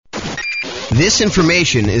This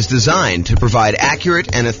information is designed to provide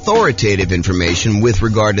accurate and authoritative information with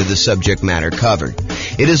regard to the subject matter covered.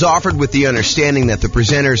 It is offered with the understanding that the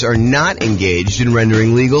presenters are not engaged in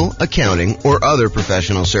rendering legal, accounting, or other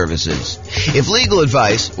professional services. If legal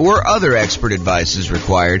advice or other expert advice is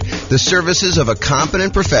required, the services of a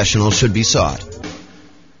competent professional should be sought.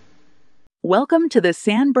 Welcome to the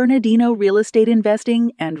San Bernardino Real Estate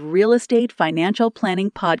Investing and Real Estate Financial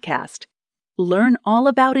Planning Podcast. Learn all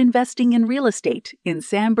about investing in real estate in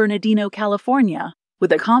San Bernardino, California,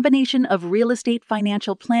 with a combination of real estate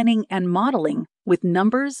financial planning and modeling with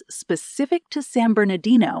numbers specific to San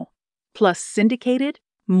Bernardino, plus syndicated,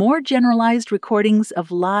 more generalized recordings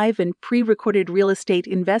of live and pre-recorded real estate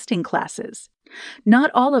investing classes.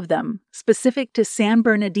 Not all of them specific to San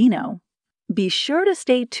Bernardino. Be sure to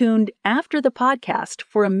stay tuned after the podcast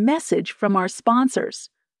for a message from our sponsors.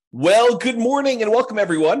 Well, good morning and welcome,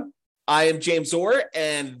 everyone. I am James Orr,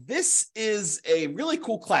 and this is a really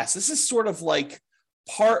cool class. This is sort of like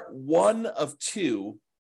part 1 of 2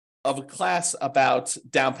 of a class about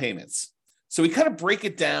down payments. So we kind of break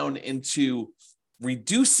it down into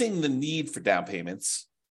reducing the need for down payments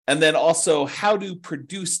and then also how to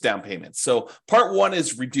produce down payments. So part 1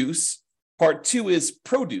 is reduce, part 2 is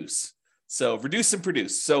produce. So reduce and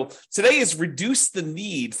produce. So today is reduce the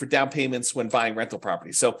need for down payments when buying rental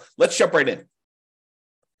property. So let's jump right in.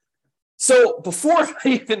 So before I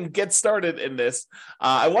even get started in this,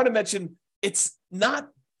 I want to mention it's not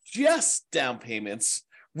just down payments.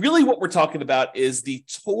 Really what we're talking about is the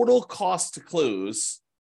total cost to close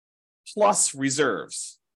plus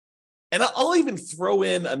reserves. And I'll even throw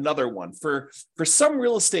in another one. For some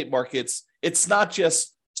real estate markets, it's not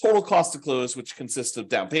just total cost to close, which consists of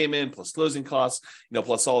down payment plus closing costs,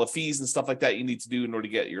 plus all the fees and stuff like that you need to do in order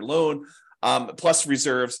to get your loan, plus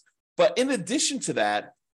reserves. But in addition to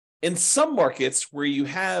that, in some markets where you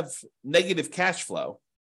have negative cash flow,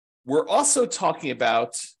 we're also talking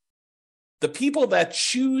about the people that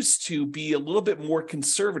choose to be a little bit more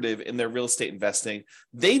conservative in their real estate investing.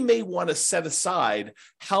 They may want to set aside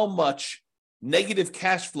how much negative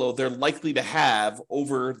cash flow they're likely to have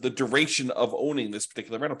over the duration of owning this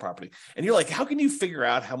particular rental property. And you're like, how can you figure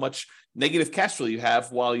out how much negative cash flow you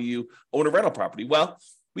have while you own a rental property? Well,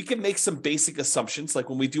 we can make some basic assumptions, like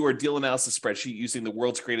when we do our deal analysis spreadsheet using the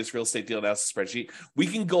world's greatest real estate deal analysis spreadsheet, we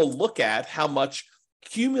can go look at how much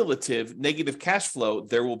cumulative negative cash flow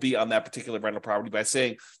there will be on that particular rental property by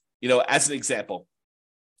saying, as an example,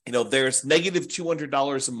 there's negative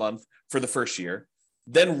 $200 a month for the first year.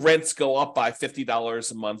 Then rents go up by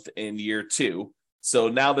 $50 a month in year 2. So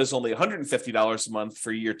now there's only $150 a month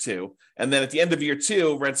for year 2. And then at the end of year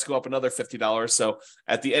 2, rents go up another $50. So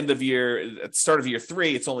at the start of year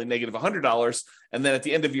 3, it's only negative $100. And then at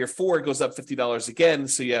the end of year 4, it goes up $50 again.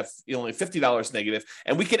 So you have only $50 negative.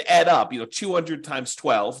 And we can add up, 200 times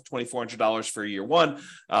 12, $2,400 for year 1,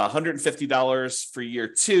 $150 for year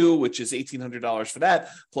 2, which is $1,800 for that,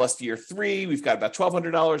 plus year 3, we've got about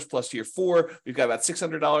 $1,200, plus year 4, we've got about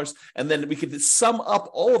 $600. And then we could sum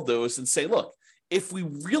up all of those and say, look, if we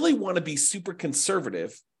really want to be super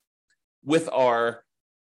conservative with our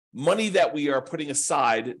money that we are putting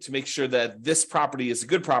aside to make sure that this property is a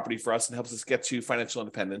good property for us and helps us get to financial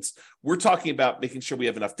independence, we're talking about making sure we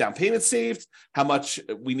have enough down payment saved, how much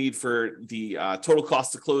we need for the total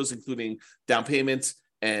cost to close, including down payments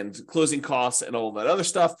and closing costs and all that other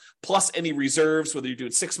stuff, plus any reserves, whether you're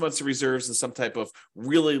doing 6 months of reserves in some type of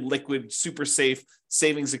really liquid, super safe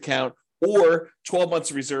savings account, or 12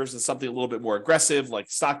 months of reserves in something a little bit more aggressive, like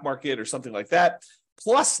stock market or something like that.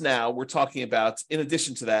 Plus now we're talking about, in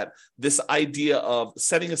addition to that, this idea of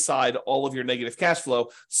setting aside all of your negative cash flow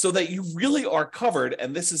so that you really are covered.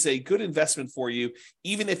 And this is a good investment for you,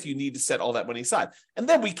 even if you need to set all that money aside. And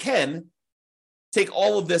then we can take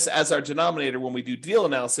all of this as our denominator when we do deal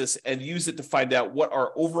analysis and use it to find out what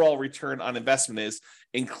our overall return on investment is,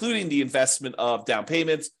 including the investment of down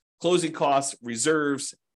payments, closing costs,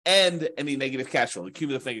 reserves, and any negative cash flow, the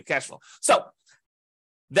cumulative negative cash flow. So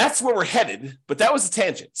that's where we're headed, but that was a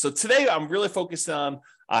tangent. So today I'm really focused on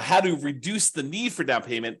how to reduce the need for down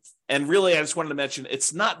payment. And really, I just wanted to mention,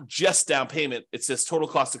 it's not just down payment. It's this total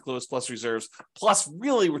cost to close plus reserves. Plus,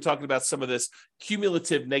 really, we're talking about some of this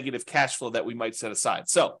cumulative negative cash flow that we might set aside.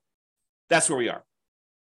 So that's where we are.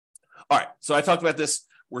 All right. So I talked about this.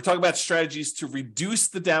 We're talking about strategies to reduce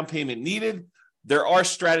the down payment needed. There are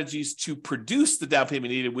strategies to produce the down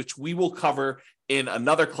payment needed, which we will cover in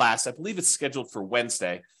another class. I believe it's scheduled for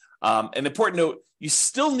Wednesday. An important note, you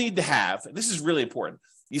still need to have, and this is really important,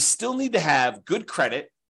 you still need to have good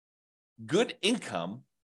credit, good income,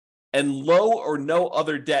 and low or no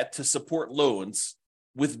other debt to support loans,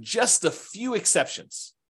 with just a few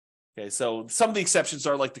exceptions. Okay, so some of the exceptions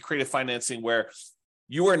are like the creative financing where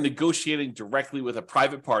you are negotiating directly with a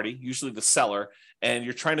private party, usually the seller, and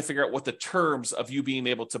you're trying to figure out what the terms of you being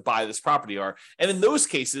able to buy this property are. And in those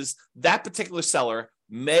cases, that particular seller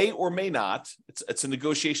may or may not, it's a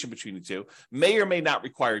negotiation between the two, may or may not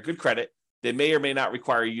require good credit. They may or may not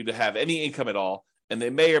require you to have any income at all. And they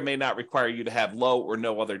may or may not require you to have low or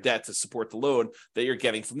no other debt to support the loan that you're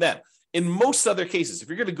getting from them. In most other cases, if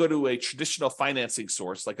you're going to go to a traditional financing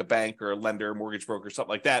source like a bank or a lender, mortgage broker, something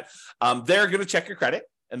like that, they're going to check your credit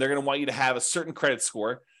and they're going to want you to have a certain credit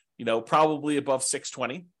score, probably above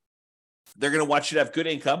 620. They're going to want you to have good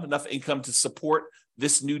income, enough income to support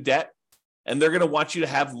this new debt, and they're going to want you to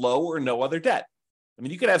have low or no other debt. I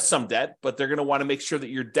mean, you could have some debt, but they're going to want to make sure that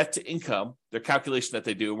your debt to income, their calculation that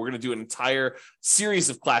they do, we're going to do an entire series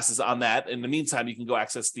of classes on that. In the meantime, you can go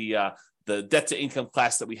access the debt to income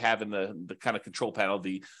class that we have in the kind of control panel,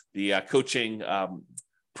 the coaching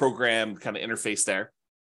program kind of interface there.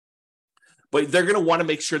 But they're going to want to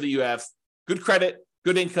make sure that you have good credit,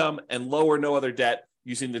 good income, and low or no other debt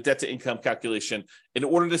using the debt to income calculation in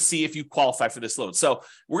order to see if you qualify for this loan. So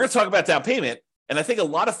we're going to talk about down payment. And I think a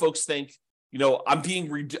lot of folks think, I'm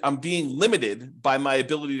being limited by my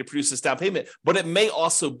ability to produce this down payment, but it may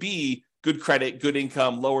also be good credit, good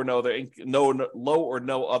income, low or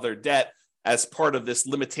no other debt as part of this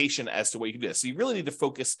limitation as to what you can do. So you really need to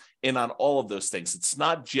focus in on all of those things. It's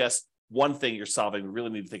not just one thing you're solving. We really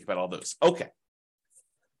need to think about all those. Okay.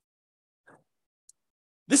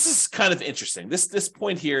 This is kind of interesting. This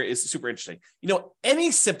point here is super interesting.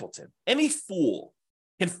 Any simpleton, any fool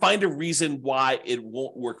can find a reason why it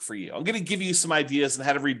won't work for you. I'm going to give you some ideas on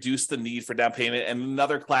how to reduce the need for down payment. And in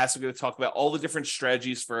another class, we're going to talk about all the different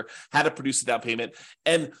strategies for how to produce a down payment.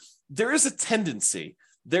 And there is a tendency,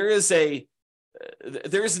 there is an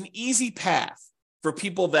easy path for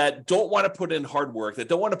people that don't want to put in hard work, that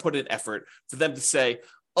don't want to put in effort, for them to say,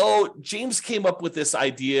 oh, James came up with this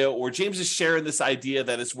idea, or James is sharing this idea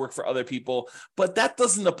that has worked for other people, but that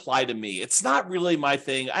doesn't apply to me. It's not really my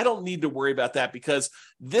thing. I don't need to worry about that because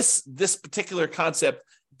this particular concept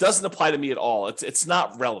doesn't apply to me at all. It's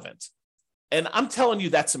not relevant. And I'm telling you,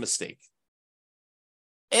 that's a mistake.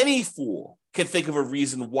 Any fool can think of a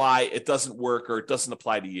reason why it doesn't work or it doesn't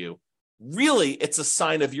apply to you. Really, it's a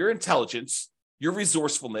sign of your intelligence, your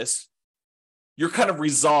resourcefulness, your kind of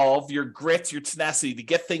resolve, your grit, your tenacity to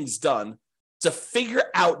get things done, to figure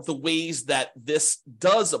out the ways that this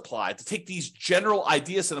does apply, to take these general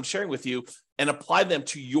ideas that I'm sharing with you and apply them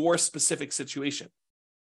to your specific situation.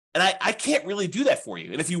 And I can't really do that for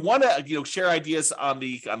you. And if you want to, share ideas on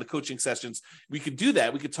the coaching sessions, we could do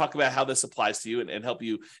that. We could talk about how this applies to you and help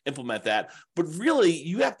you implement that. But really,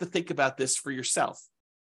 you have to think about this for yourself.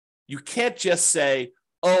 You can't just say,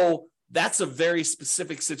 oh, that's a very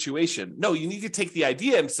specific situation. No, you need to take the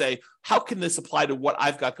idea and say, how can this apply to what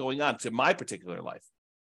I've got going on, to my particular life?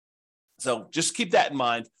 So just keep that in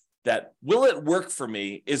mind, that will it work for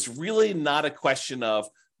me is really not a question of,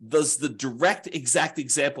 does the direct exact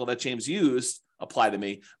example that James used apply to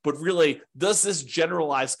me, but really, does this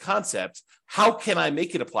generalized concept, how can I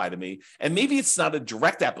make it apply to me? And maybe it's not a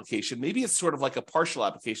direct application. Maybe it's sort of like a partial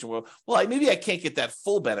application where, maybe I can't get that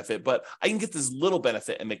full benefit, but I can get this little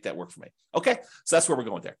benefit and make that work for me. Okay, so that's where we're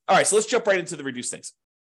going there. All right, so let's jump right into the reduce things.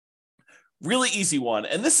 Really easy one.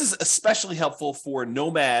 And this is especially helpful for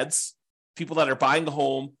nomads, people that are buying a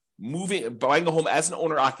home, buying a home as an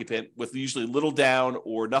owner occupant with usually little down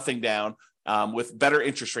or nothing down, with better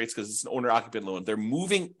interest rates because it's an owner occupant loan. They're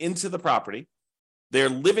moving into the property. They're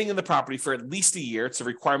living in the property for at least a year. It's a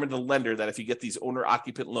requirement of the lender that if you get these owner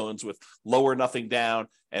occupant loans with lower nothing down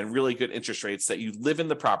and really good interest rates, that you live in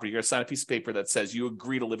the property. You're going to sign a piece of paper that says you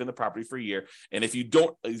agree to live in the property for a year. And if you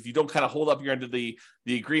don't kind of hold up your end of the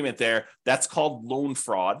agreement there, that's called loan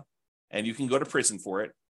fraud, and you can go to prison for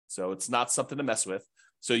it. So it's not something to mess with.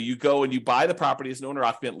 So you go and you buy the property as an owner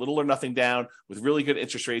occupant, little or nothing down with really good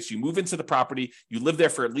interest rates. You move into the property, you live there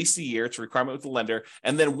for at least a year. It's a requirement with the lender.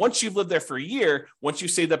 And then once you've lived there for a year, once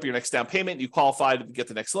you've saved up your next down payment, you qualify to get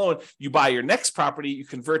the next loan, you buy your next property, you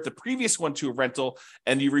convert the previous one to a rental,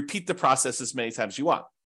 and you repeat the process as many times as you want.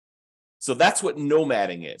 So that's what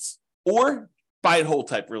nomading is, or buy and hold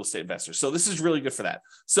type real estate investor. So this is really good for that.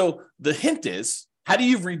 So the hint is, how do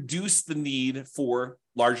you reduce the need for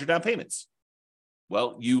larger down payments?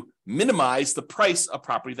 Well, you minimize the price of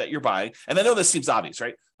property that you're buying. And I know this seems obvious,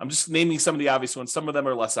 right? I'm just naming some of the obvious ones. Some of them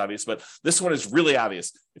are less obvious, but this one is really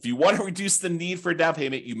obvious. If you want to reduce the need for a down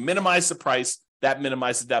payment, you minimize the price, that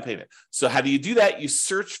minimizes the down payment. So how do you do that? You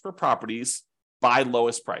search for properties by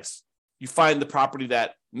lowest price. You find the property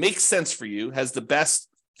that makes sense for you, has the best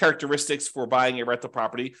characteristics for buying a rental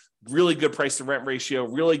property: really good price to rent ratio,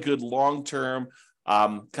 really good long-term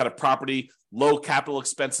kind of property, low capital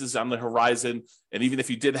expenses on the horizon. And even if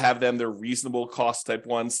you did have them, they're reasonable cost type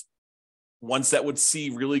ones that would see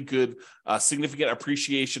really good, significant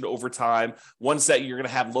appreciation over time, ones that you're going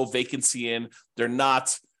to have low vacancy in. They're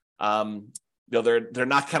not, they're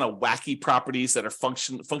not kind of wacky properties that are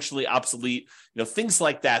functionally obsolete, things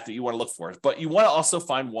like that you want to look for. But you want to also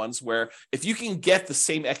find ones where if you can get the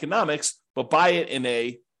same economics, but buy it in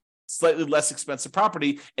a slightly less expensive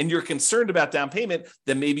property and you're concerned about down payment,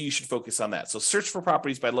 then maybe you should focus on that. So search for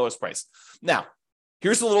properties by lowest price. Now,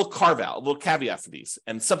 here's a little carve out, a little caveat for these,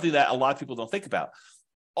 and something that a lot of people don't think about.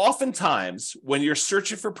 Oftentimes, when you're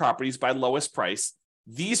searching for properties by lowest price,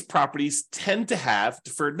 these properties tend to have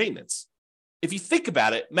deferred maintenance. If you think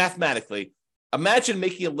about it mathematically, imagine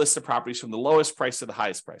making a list of properties from the lowest price to the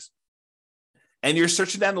highest price. And you're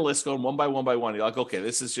searching down the list, going one by one by one. You're like, okay,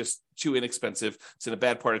 this is just too inexpensive. It's in a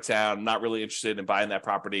bad part of town. I'm not really interested in buying that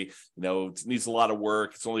property. It needs a lot of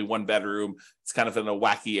work. It's only one bedroom. It's kind of in a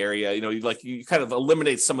wacky area. You kind of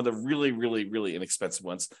eliminate some of the really, really, really inexpensive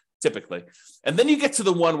ones typically. And then you get to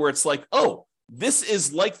the one where it's like, oh, this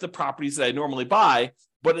is like the properties that I normally buy,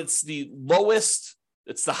 but it's the lowest.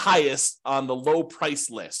 It's the highest on the low price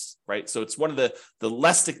list, right? So it's one of the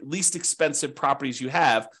least expensive properties you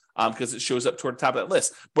have because it shows up toward the top of that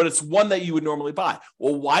list, but it's one that you would normally buy.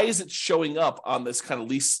 Well, why is it showing up on this kind of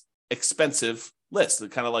least expensive list,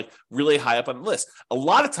 kind of like really high up on the list? A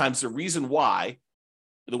lot of times the reason why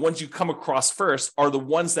the ones you come across first are the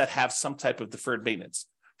ones that have some type of deferred maintenance.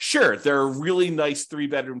 Sure, they're a really nice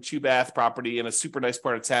 3-bedroom, 2-bath property in a super nice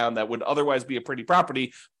part of town that would otherwise be a pretty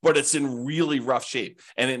property, but it's in really rough shape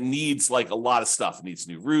and it needs like a lot of stuff. It needs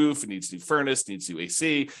new roof, it needs new furnace, it needs new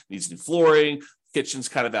AC, it needs new flooring, kitchen's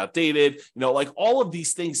kind of outdated, like all of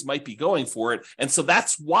these things might be going for it. And so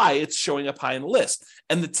that's why it's showing up high on the list.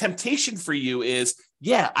 And the temptation for you is,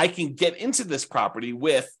 yeah, I can get into this property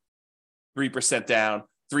with 3% down,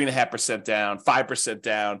 3.5% down, 5%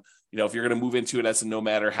 down. If you're going to move into it as a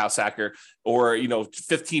nomad or house hacker, or,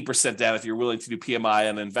 15% down if you're willing to do PMI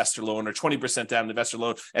on an investor loan, or 20% down an investor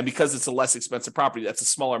loan. And because it's a less expensive property, that's a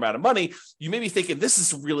smaller amount of money. You may be thinking, this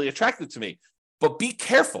is really attractive to me, but be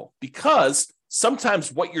careful, because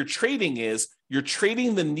sometimes what you're trading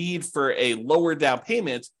the need for a lower down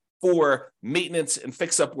payment for maintenance and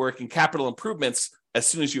fix up work and capital improvements as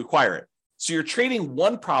soon as you acquire it. So you're trading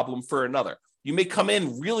one problem for another. You may come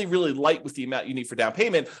in really, really light with the amount you need for down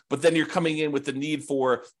payment, but then you're coming in with the need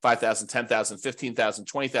for $5,000, $10,000, $15,000,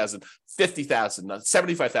 $20,000, $50,000,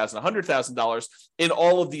 $75,000, $100,000 in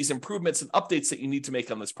all of these improvements and updates that you need to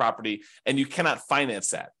make on this property, and you cannot finance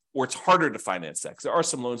that, or it's harder to finance that, because there are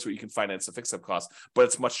some loans where you can finance the fix-up cost, but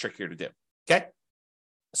it's much trickier to do. Okay?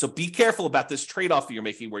 So be careful about this trade-off that you're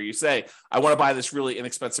making, where you say, I want to buy this really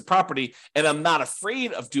inexpensive property, and I'm not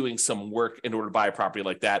afraid of doing some work in order to buy a property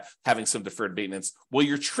like that, having some deferred maintenance. Well,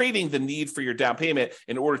 you're trading the need for your down payment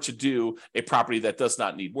in order to do a property that does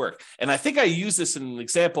not need work. And I think I used this in an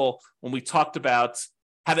example when we talked about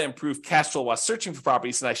how to improve cash flow while searching for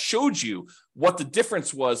properties. And I showed you what the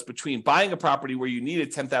difference was between buying a property where you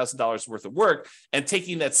needed $10,000 worth of work and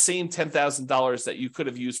taking that same $10,000 that you could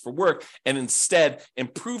have used for work and instead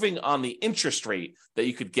improving on the interest rate that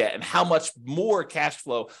you could get, and how much more cash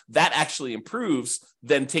flow that actually improves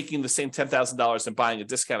than taking the same $10,000 and buying a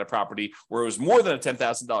discounted property where it was more than a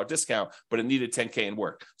 $10,000 discount, but it needed $10K in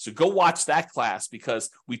work. So go watch that class,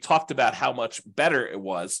 because we talked about how much better it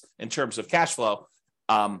was in terms of cash flow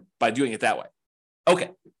by doing it that way. Okay.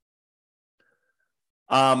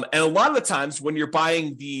 And a lot of the times when you're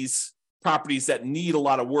buying these properties that need a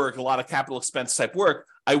lot of work, a lot of capital expense type work,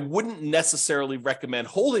 I wouldn't necessarily recommend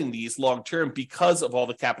holding these long-term because of all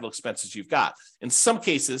the capital expenses you've got. In some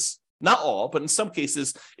cases, not all, but in some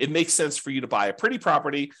cases, it makes sense for you to buy a pretty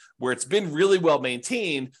property where it's been really well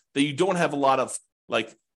maintained, that you don't have a lot of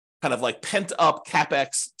kind of like pent up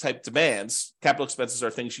CapEx type demands. Capital expenses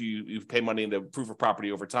are things you pay money to improve a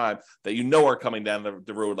property over time that are coming down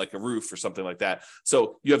the road, like a roof or something like that.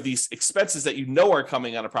 So you have these expenses that are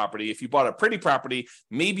coming on a property. If you bought a pretty property,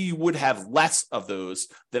 maybe you would have less of those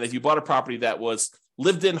than if you bought a property that was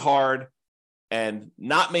lived in hard and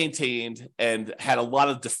not maintained and had a lot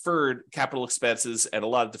of deferred capital expenses and a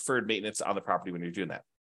lot of deferred maintenance on the property when you're doing that.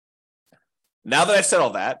 Now that I've said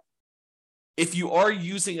all that, if you are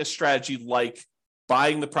using a strategy like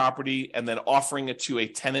buying the property and then offering it to a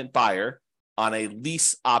tenant buyer on a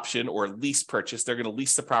lease option or a lease purchase. They're going to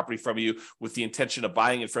lease the property from you with the intention of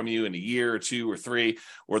buying it from you in a year or 2 or 3,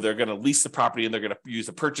 or they're going to lease the property and they're going to use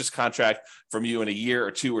a purchase contract from you in a year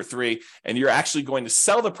or 2 or 3, and you're actually going to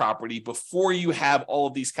sell the property before you have all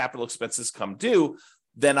of these capital expenses come due,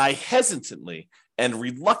 then I hesitantly and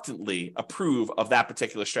reluctantly approve of that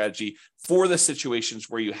particular strategy for the situations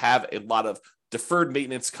where you have a lot of deferred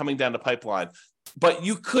maintenance coming down the pipeline. But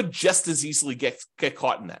you could just as easily get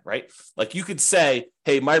caught in that, right? Like you could say,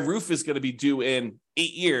 hey, my roof is going to be due in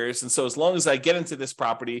 8 years. And so as long as I get into this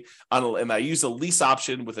property and I use a lease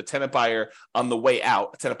option with a tenant buyer on the way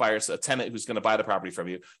out, a tenant buyer is a tenant who's going to buy the property from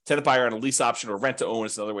you. Tenant buyer on a lease option or rent to own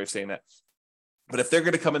is another way of saying that. But if they're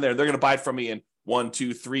going to come in there, they're going to buy it from me in 1,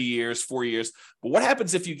 2, 3 years, 4 years. But what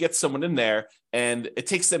happens if you get someone in there and it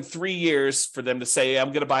takes them 3 years for them to say, I'm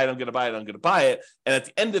going to buy it, I'm going to buy it, I'm going to buy it. And at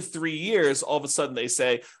the end of 3 years, all of a sudden they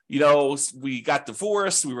say, we got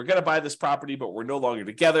divorced. We were going to buy this property, but we're no longer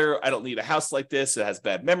together. I don't need a house like this. It has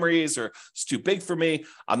bad memories or it's too big for me.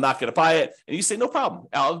 I'm not going to buy it. And you say, no problem.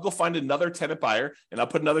 I'll go find another tenant buyer and I'll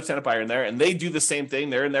put another tenant buyer in there. And they do the same thing.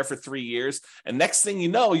 They're in there for 3 years. And next thing you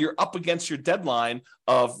know, you're up against your deadline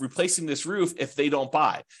of replacing this roof if they don't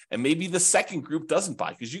buy. And maybe the second group doesn't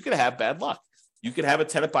buy because you could have bad luck. You could have a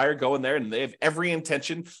tenant buyer go in there and they have every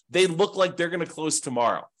intention. They look like they're going to close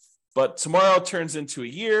tomorrow. But tomorrow turns into a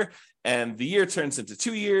year, and the year turns into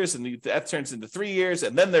 2 years, and that turns into 3 years,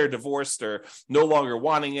 and then they're divorced or no longer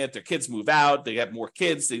wanting it. Their kids move out. They have more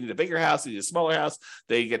kids. They need a bigger house. They need a smaller house.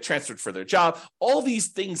 They get transferred for their job. All these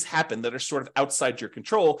things happen that are sort of outside your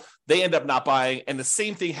control. They end up not buying, and the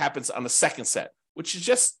same thing happens on the second set, which is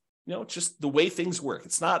just the way things work.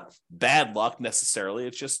 It's not bad luck necessarily.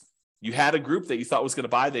 It's just you had a group that you thought was going to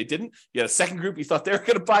buy, they didn't. You had a second group you thought they were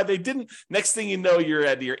going to buy, they didn't. Next thing you know, you're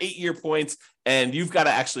at your 8-year point and you've got to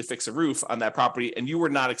actually fix a roof on that property, and you were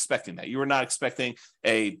not expecting that. You were not expecting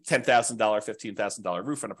a $10,000, $15,000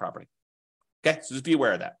 roof on a property. Okay, so just be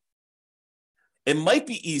aware of that. It might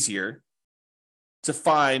be easier to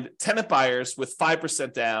find tenant buyers with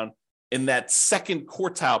 5% down in that second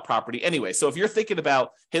quartile property anyway. So if you're thinking about,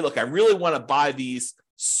 hey, look, I really want to buy these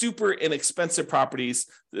super inexpensive properties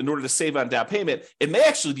in order to save on down payment, it may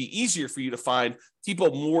actually be easier for you to find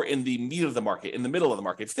people more in the meat of the market, in the middle of the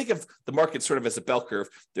market. If you think of the market sort of as a bell curve,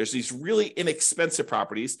 there's these really inexpensive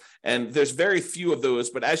properties, and there's very few of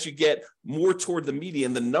those. But as you get more toward the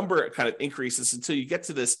median, the number kind of increases until you get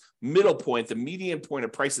to this middle point, the median point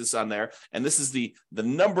of prices on there. And this is the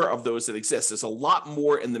number of those that exist. There's a lot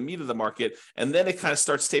more in the meat of the market. And then it kind of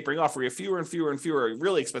starts tapering off where you have fewer and fewer and fewer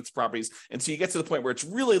really expensive properties. And so you get to the point where it's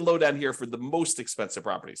really low down here for the most expensive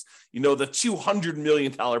properties. The $200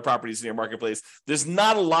 million properties in your marketplace, there's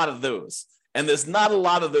not a lot of those. And there's not a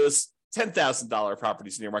lot of those $10,000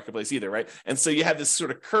 properties in your marketplace either, right? And so you have this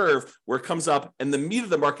sort of curve where it comes up and the meat of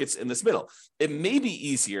the market's in this middle. It may be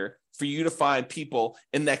easier for you to find people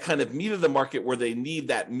in that kind of meat of the market where they need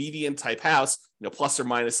that median type house, plus or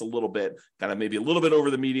minus a little bit, kind of maybe a little bit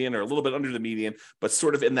over the median or a little bit under the median, but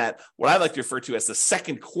sort of in that, what I like to refer to as the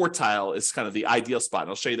second quartile is kind of the ideal spot. And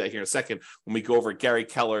I'll show you that here in a second when we go over Gary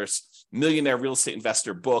Keller's Millionaire Real Estate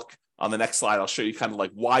Investor book. On the next slide, I'll show you kind of like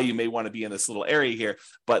why you may want to be in this little area here,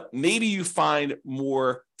 but maybe you find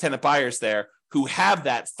more tenant buyers there who have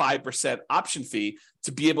that 5% option fee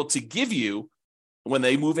to be able to give you when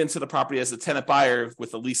they move into the property as a tenant buyer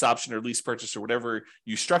with a lease option or lease purchase or whatever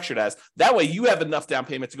you structured as. That way you have enough down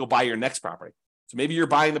payment to go buy your next property. So maybe you're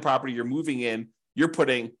buying the property, you're moving in, you're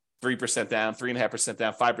putting 3% down, 3.5%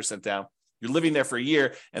 down, 5% down. You're living there for a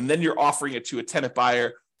year, and then you're offering it to a tenant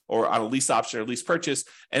buyer or on a lease option or lease purchase.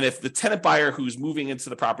 And if the tenant buyer who's moving into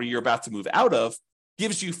the property you're about to move out of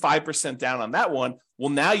gives you 5% down on that one, well,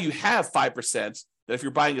 now you have 5% that if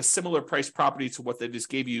you're buying a similar price property to what they just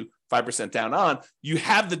gave you 5% down on, you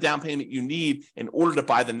have the down payment you need in order to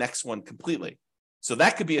buy the next one completely. So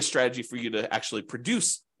that could be a strategy for you to actually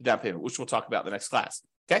produce the down payment, which we'll talk about in the next class.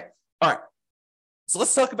 Okay. All right. So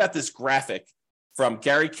let's talk about this graphic from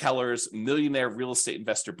Gary Keller's Millionaire Real Estate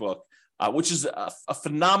Investor book, which is a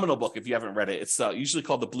phenomenal book if you haven't read it. It's usually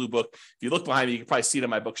called the Blue Book. If you look behind me, you can probably see it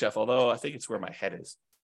on my bookshelf, although I think it's where my head is.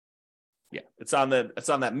 Yeah, it's on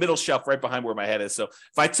that middle shelf right behind where my head is. So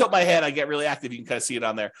if I tilt my head, I get really active. You can kind of see it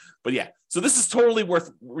on there. But yeah, so this is totally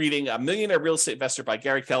worth reading. A Millionaire Real Estate Investor by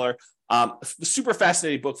Gary Keller. Super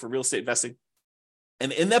fascinating book for real estate investing.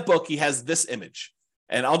 And in that book, he has this image.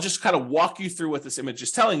 And I'll just kind of walk you through what this image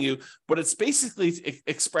is telling you. But it's basically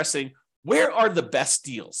expressing where are the best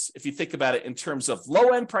deals? If you think about it in terms of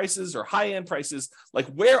low-end prices or high-end prices, like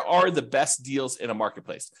where are the best deals in a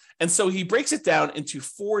marketplace? And so he breaks it down into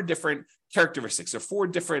 4 different characteristics or 4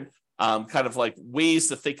 different kind of like ways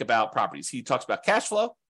to think about properties. He talks about cash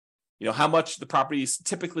flow, how much the properties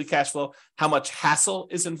typically cash flow, how much hassle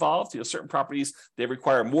is involved. Certain properties, they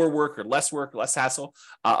require more work, less hassle.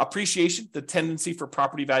 Appreciation, the tendency for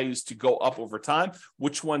property values to go up over time.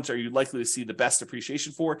 Which ones are you likely to see the best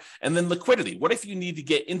appreciation for? And then liquidity. What if you need to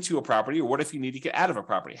get into a property, or what if you need to get out of a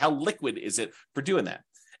property? How liquid is it for doing that?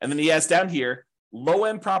 And then he has down here,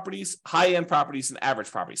 low-end properties, high-end properties, and average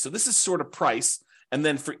properties. So this is sort of price. And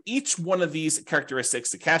then for each one of these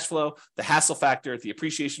characteristics, the cash flow, the hassle factor, the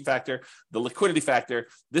appreciation factor, the liquidity factor,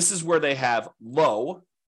 this is where they have low,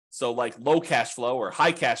 so like low cash flow or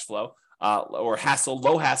high cash flow, or hassle,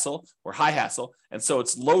 low hassle or high hassle. And so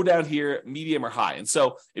it's low down here, medium or high. And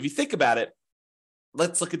so if you think about it,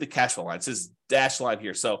 let's look at the cash flow line. It says dash line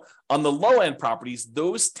here. So on the low end properties,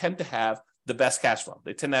 those tend to have the best cash flow.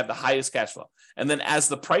 They tend to have the highest cash flow. And then as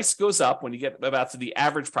the price goes up, when you get about to the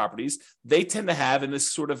average properties, they tend to have in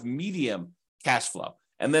this sort of medium cash flow.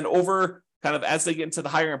 And then over kind of as they get into the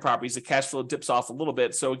higher end properties, the cash flow dips off a little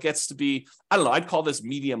bit. So it gets to be, I'd call this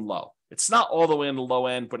medium low. It's not all the way in the low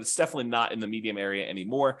end, but it's definitely not in the medium area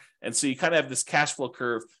anymore. And so you kind of have this cash flow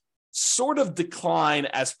curve sort of decline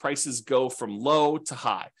as prices go from low to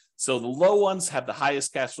high. So the low ones have the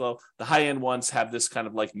highest cash flow. The high end ones have this kind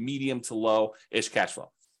of like medium to low-ish cash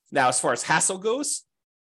flow. Now, as far as hassle goes,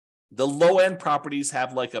 the low end properties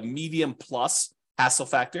have like a medium plus hassle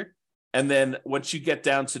factor. And then once you get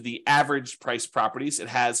down to the average price properties, it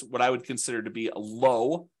has what I would consider to be a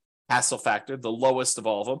low hassle factor, the lowest of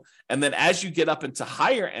all of them. And then as you get up into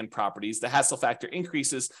higher end properties, the hassle factor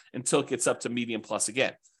increases until it gets up to medium plus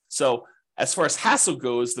again. So as far as hassle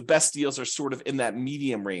goes, the best deals are sort of in that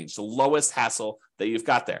medium range, the lowest hassle that you've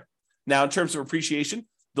got there. Now, in terms of appreciation,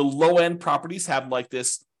 the low end properties have like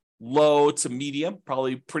this low to medium,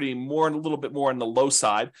 probably a little bit more on the low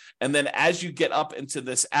side. And then as you get up into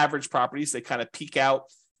this average properties, they kind of peak out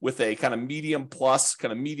with a kind of medium plus,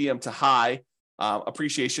 kind of medium to high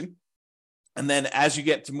appreciation. And then as you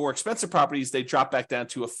get to more expensive properties, they drop back down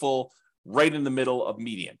to a full right in the middle of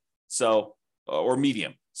median. So, or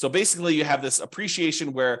medium. So basically you have this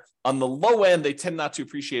appreciation where on the low end, they tend not to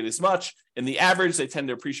appreciate as much. In the average, they tend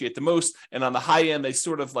to appreciate the most. And on the high end, they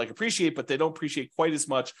sort of like appreciate, but they don't appreciate quite as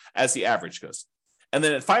much as the average goes. And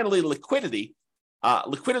then finally, liquidity.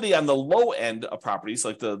 Liquidity on the low end of properties,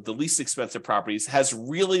 like the least expensive properties, has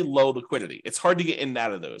really low liquidity. It's hard to get in and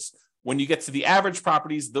out of those. When you get to the average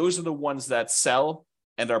properties, those are the ones that sell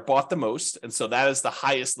and are bought the most. And so that is the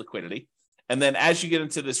highest liquidity. And then as you get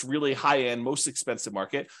into this really high-end, most expensive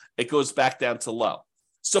market, it goes back down to low.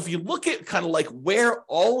 So if you look at kind of like where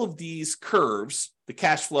all of these curves, the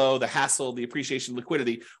cash flow, the hassle, the appreciation,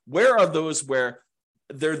 liquidity, where are those where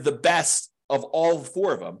they're the best of all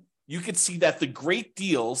four of them, you can see that the great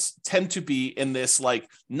deals tend to be in this like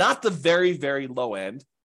not the very, very low end,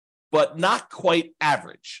 but not quite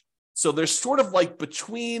average. So they're sort of like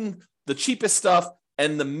between the cheapest stuff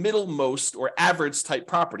and the middlemost or average type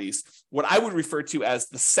properties, what I would refer to as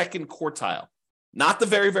the second quartile, not the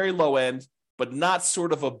very, very low end, but not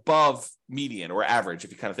sort of above median or average,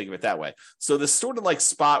 if you kind of think of it that way. So this sort of like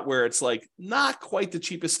spot where it's like not quite the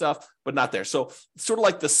cheapest stuff, but not there. So sort of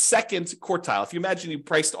like the second quartile. If you imagine you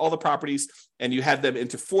priced all the properties and you had them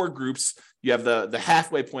into four groups, you have the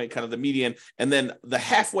halfway point, kind of the median, and then the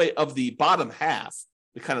halfway of the bottom half,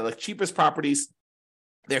 the kind of like cheapest properties.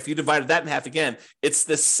 There, if you divided that in half again, it's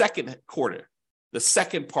the second quarter. The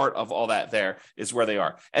second part of all that there is where they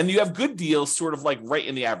are. And you have good deals sort of like right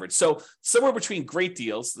in the average. So somewhere between great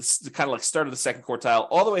deals, this is the kind of like start of the second quartile,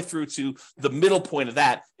 all the way through to the middle point of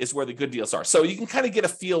that is where the good deals are. So you can kind of get a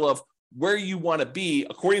feel of where you want to be,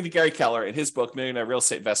 according to Gary Keller in his book, Millionaire Real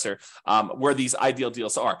Estate Investor, where these ideal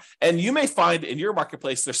deals are. And you may find in your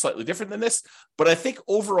marketplace, they're slightly different than this, but I think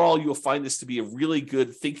overall, you'll find this to be a really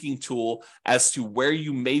good thinking tool as to where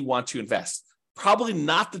you may want to invest. Probably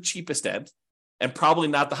not the cheapest end and probably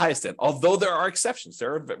not the highest end, although there are exceptions.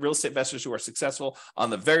 There are real estate investors who are successful on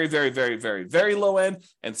the very, very, very, very, very low end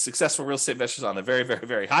and successful real estate investors on the very, very,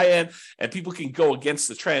 very high end, and people can go against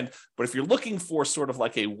the trend. But if you're looking for sort of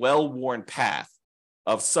like a well-worn path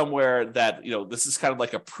of somewhere that, this is kind of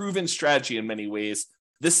like a proven strategy in many ways,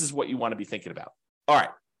 this is what you want to be thinking about. All right.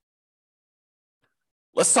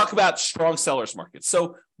 Let's talk about strong sellers market.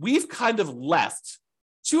 So we've kind of left,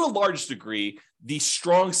 to a large degree, the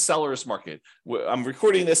strong sellers market. I'm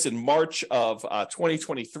recording this in March of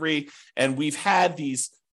 2023, and we've had these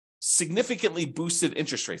significantly boosted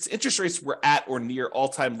interest rates. Interest rates were at or near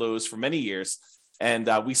all-time lows for many years, And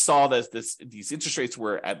we saw that these interest rates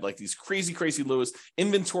were at like these crazy, crazy lows.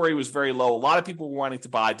 Inventory was very low. A lot of people were wanting to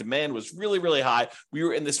buy. Demand was really, really high. We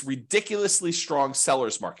were in this ridiculously strong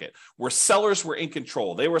seller's market where sellers were in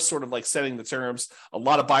control. They were sort of like setting the terms. A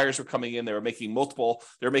lot of buyers were coming in. They were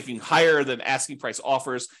making higher than asking price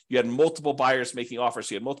offers. You had multiple buyers making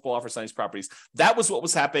offers. You had multiple offers on these properties. That was what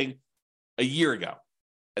was happening a year ago.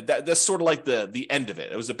 That's sort of like the end of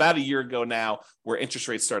it. It was about a year ago now where interest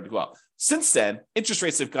rates started to go up. Since then, interest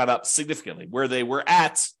rates have gone up significantly, where they were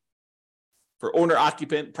at for owner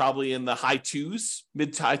occupant, probably in the high twos,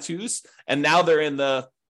 mid to high twos, and now they're in the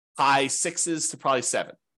high sixes to probably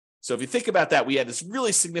 7. So if you think about that, we had this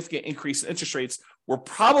really significant increase in interest rates. We're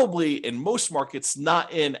probably in most markets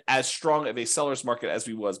not in as strong of a seller's market as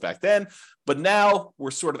we was back then, but now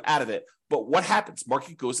we're sort of out of it. But what happens?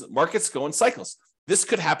 Markets go in cycles. This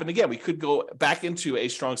could happen again. We could go back into a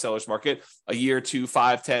strong seller's market a year, 2,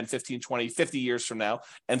 5, 10, 15, 20, 50 years from now.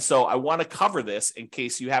 And so I want to cover this in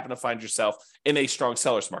case you happen to find yourself in a strong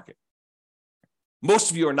seller's market.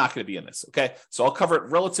 Most of you are not going to be in this, okay? So I'll cover it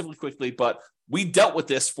relatively quickly, but we dealt with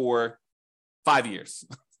this for 5 years.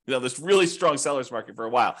 This really strong seller's market for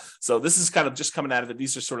a while. So this is kind of just coming out of it.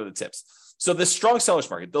 These are sort of the tips. So this strong seller's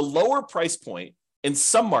market, the lower price point in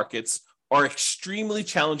some markets are extremely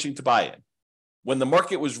challenging to buy in. When the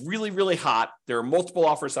market was really, really hot, there were multiple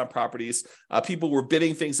offers on properties. People were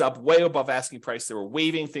bidding things up way above asking price. They were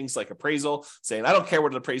waiving things like appraisal, saying, I don't care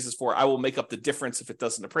what it appraises for. I will make up the difference if it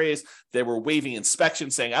doesn't appraise. They were waiving inspection,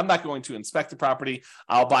 saying, I'm not going to inspect the property.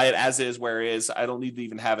 I'll buy it as is, where it is. I don't need to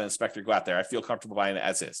even have an inspector go out there. I feel comfortable buying it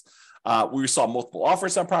as is. We saw multiple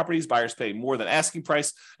offers on properties, buyers paying more than asking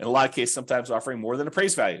price. In a lot of cases, sometimes offering more than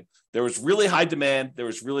appraised value. There was really high demand. There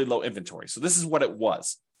was really low inventory. So this is what it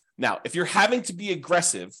was. Now, if you're having to be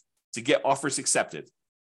aggressive to get offers accepted,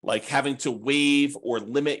 like having to waive or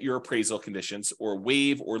limit your appraisal conditions or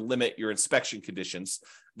waive or limit your inspection conditions,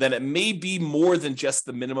 then it may be more than just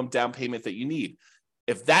the minimum down payment that you need.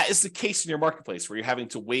 If that is the case in your marketplace where you're having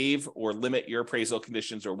to waive or limit your appraisal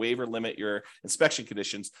conditions or waive or limit your inspection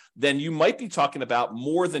conditions, then you might be talking about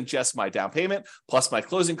more than just my down payment, plus my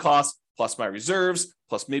closing costs, plus my reserves,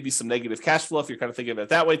 plus maybe some negative cash flow if you're kind of thinking of it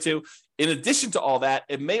that way too. In addition to all that,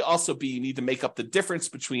 it may also be you need to make up the difference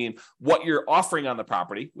between what you're offering on the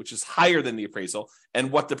property, which is higher than the appraisal,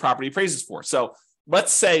 and what the property appraises for. So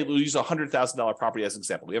let's say we'll use a $100,000 property as an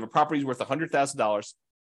example. We have a property worth $100,000.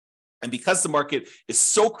 And because the market is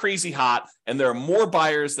so crazy hot and there are more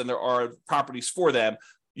buyers than there are properties for them,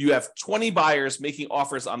 you have 20 buyers making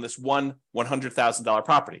offers on this one $100,000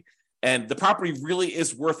 property. And the property really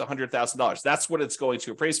is worth $100,000. That's what it's going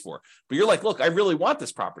to appraise for. But you're like, look, I really want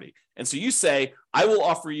this property. And so you say, I will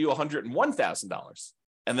offer you $101,000.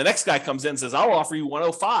 And the next guy comes in and says, I'll offer you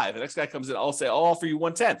 105. The next guy comes in, I'll say, I'll offer you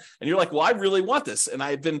 110. And you're like, well, I really want this. And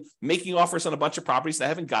I've been making offers on a bunch of properties and I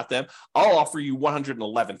haven't got them. I'll offer you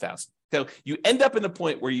 111,000. So you end up in the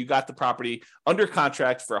point where you got the property under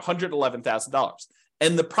contract for $111,000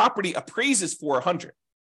 and the property appraises for 100.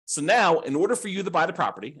 So now in order for you to buy the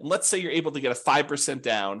property, and let's say you're able to get a 5%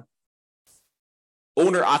 down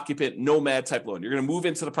owner occupant nomad type loan. You're going to move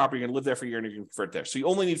into the property, you're going to live there for a year and you're going to convert there. So you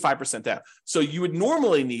only need 5% down. So you would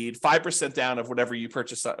normally need 5% down of whatever you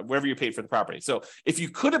purchased, whatever you paid for the property. So if you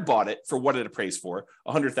could have bought it for what it appraised for,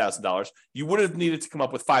 $100,000, you would have needed to come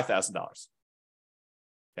up with $5,000.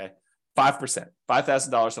 Okay. 5%,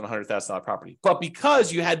 $5,000 on a $100,000 property. But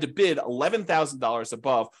because you had to bid $11,000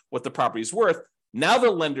 above what the property is worth, now the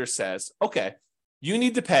lender says, okay, you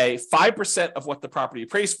need to pay 5% of what the property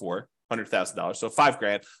appraised for, $100,000, so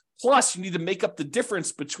 $5,000, plus you need to make up the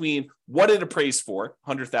difference between what it appraised for,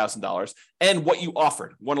 $100,000, and what you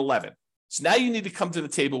offered, $111,000. So now you need to come to the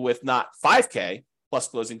table with not $5,000 plus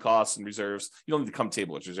closing costs and reserves. You don't need to come to the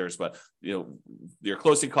table with reserves, but your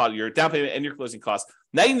closing cost, your down payment, and your closing costs.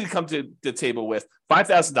 Now you need to come to the table with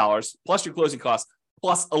 $5,000 plus your closing costs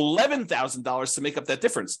plus $11,000 to make up that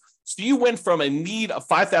difference. So you went from a need of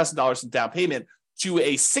 $5,000 in down payment to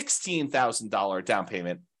a $16,000 down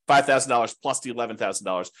payment, $5,000 plus the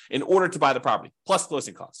 $11,000 in order to buy the property, plus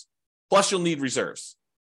closing costs. Plus you'll need reserves.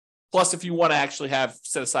 Plus if you want to actually have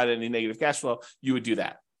set aside any negative cash flow, you would do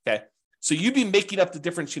that, okay? So you'd be making up the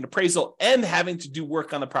difference between appraisal and having to do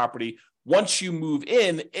work on the property once you move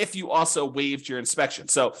in if you also waived your inspection.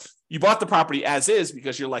 So you bought the property as is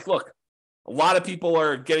because you're like, look, a lot of people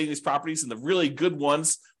are getting these properties and the really good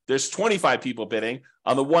ones, there's 25 people bidding.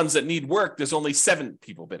 On the ones that need work, there's only 7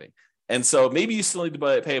 people bidding. And so maybe you still need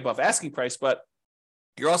to pay above asking price, but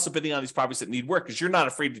you're also bidding on these properties that need work because you're not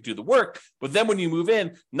afraid to do the work. But then when you move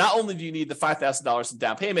in, not only do you need the $5,000 in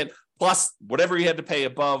down payment, plus whatever you had to pay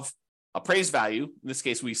above appraised value. In this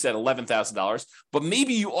case, we said $11,000, but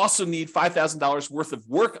maybe you also need $5,000 worth of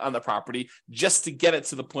work on the property just to get it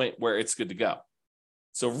to the point where it's good to go.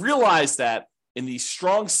 So realize that in these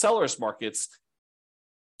strong sellers markets,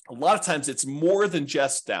 a lot of times it's more than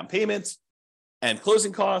just down payments and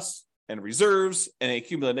closing costs and reserves and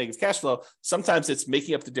accumulated negative cash flow. Sometimes it's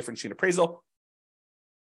making up the difference in appraisal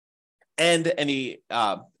and any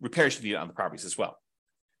repairs you need on the properties as well.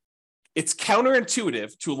 It's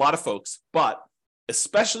counterintuitive to a lot of folks, but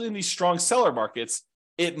especially in these strong seller markets,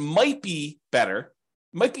 it might be better,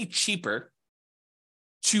 might be cheaper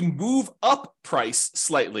to move up price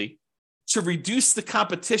slightly to reduce the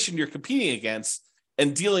competition you're competing against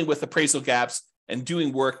and dealing with appraisal gaps and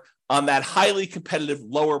doing work on that highly competitive,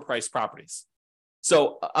 lower price properties.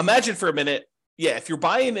 So imagine for a minute, if you're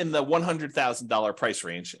buying in the $100,000 price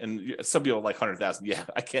range, and some people are like 100,000,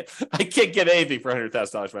 I can't get anything for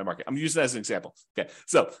 $100,000 in my market. I'm using that as an example. Okay,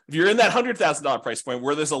 so if you're in that $100,000 price point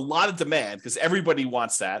where there's a lot of demand because everybody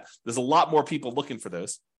wants that, there's a lot more people looking for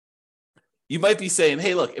those. You might be saying,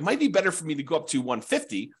 hey, look, it might be better for me to go up to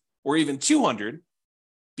 150 or even 200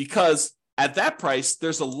 because at that price,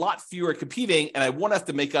 there's a lot fewer competing, and I won't have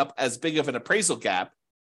to make up as big of an appraisal gap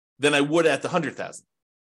than I would at the 100,000.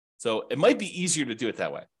 So it might be easier to do it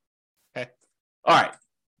that way. Okay. All right.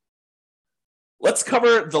 Let's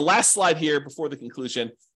cover the last slide here before the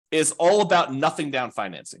conclusion is all about nothing down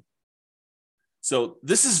financing. So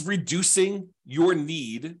this is reducing your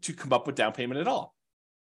need to come up with down payment at all.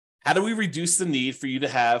 How do we reduce the need for you to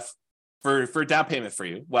have for down payment for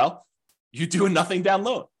you? Well, you do a nothing down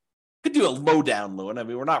loan. You could do a low down loan. I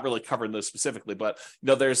mean, we're not really covering those specifically, but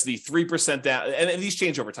there's the 3% down, and these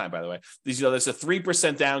change over time, by the way. There's a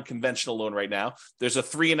 3% down conventional loan right now. There's a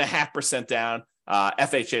 3.5% down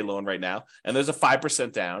FHA loan right now, and there's a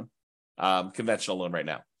 5% down conventional loan right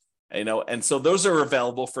now. And so those are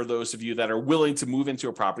available for those of you that are willing to move into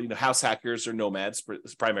a property, house hackers or nomads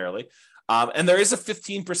primarily. And there is a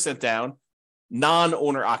 15% down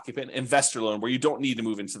non-owner occupant investor loan where you don't need to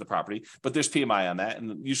move into the property, but there's PMI on that.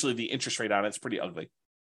 And usually the interest rate on it's pretty ugly.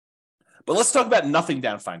 But let's talk about nothing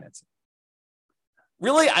down financing.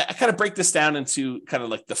 Really, I kind of break this down into kind of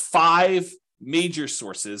like the 5 major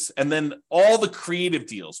sources and then all the creative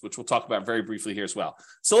deals, which we'll talk about very briefly here as well.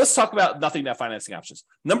 So let's talk about nothing down financing options.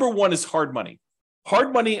 Number 1 is hard money.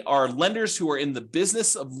 Hard money are lenders who are in the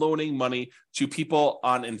business of loaning money to people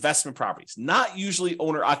on investment properties, not usually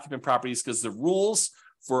owner-occupant properties, because the rules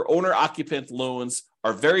for owner-occupant loans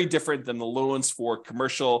are very different than the loans for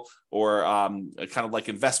commercial or kind of like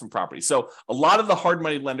investment properties. So a lot of the hard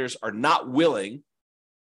money lenders are not willing.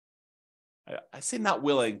 I say not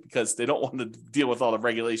willing because they don't want to deal with all the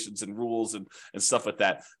regulations and rules and stuff like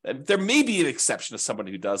that. There may be an exception to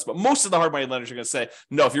somebody who does, but most of the hard money lenders are going to say,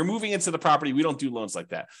 no, if you're moving into the property, we don't do loans like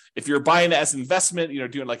that. If you're buying it as an investment,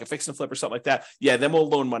 doing like a fix and flip or something like that, then we'll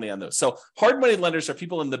loan money on those. So hard money lenders are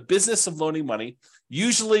people in the business of loaning money.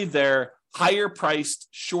 Usually they're higher priced,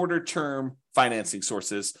 shorter term financing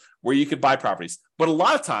sources where you could buy properties. But a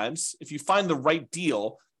lot of times, if you find the right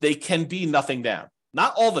deal, they can be nothing down.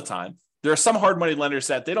 Not all the time. There are some hard money lenders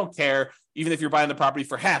that they don't care, even if you're buying the property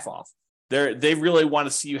for half off. They really want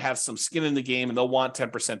to see you have some skin in the game, and they'll want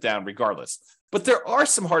 10% down regardless. But there are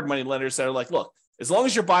some hard money lenders that are like, look, as long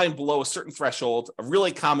as you're buying below a certain threshold, a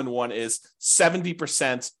really common one is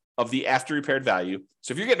 70% of the after repaired value.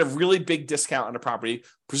 So if you're getting a really big discount on a property,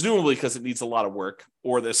 presumably because it needs a lot of work,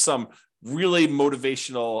 or there's some really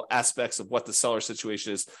motivational aspects of what the seller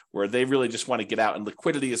situation is, where they really just want to get out and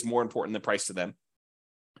liquidity is more important than price to them.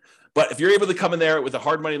 But if you're able to come in there with a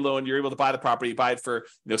hard money loan, you're able to buy the property, buy it for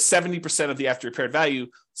 70% of the after repaired value.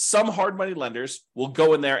 Some hard money lenders will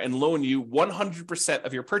go in there and loan you 100%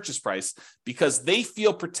 of your purchase price because they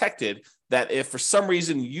feel protected that if for some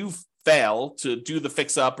reason you fail to do the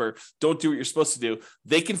fix up or don't do what you're supposed to do,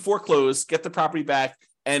 they can foreclose, get the property back,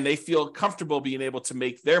 and they feel comfortable being able to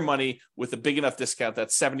make their money with a big enough discount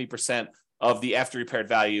that's 70% of the after repaired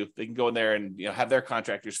value. They can go in there and have their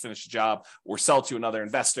contractors finish the job or sell to another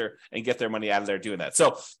investor and get their money out of there doing that.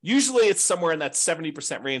 So usually it's somewhere in that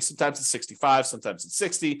 70% range. Sometimes it's 65, sometimes it's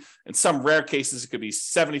 60. In some rare cases, it could be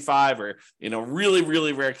 75, or really,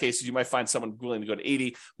 really rare cases, you might find someone willing to go to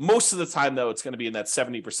 80. Most of the time, though, it's going to be in that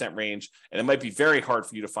 70% range, and it might be very hard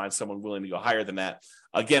for you to find someone willing to go higher than that.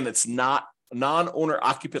 Again, it's not non-owner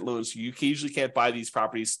occupant loans. You usually can't buy these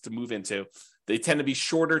properties to move into. They tend to be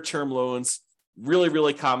shorter term loans, really,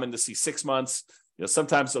 really common to see 6 months.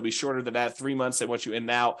 Sometimes they'll be shorter than that, 3 months. They want you in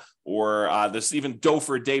and out, or there's even dough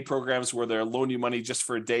for a day programs where they'll loan you money just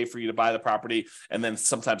for a day for you to buy the property, and then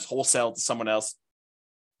sometimes wholesale to someone else.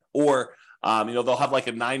 Or They'll have like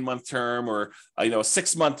a 9-month term or a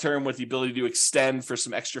 6-month term with the ability to extend for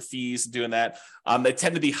some extra fees and doing that. They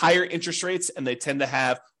tend to be higher interest rates, and they tend to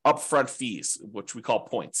have upfront fees, which we call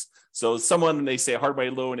points. So they say a hard money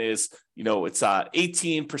loan is, it's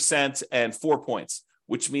 18% and 4 points,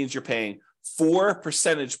 which means you're paying 4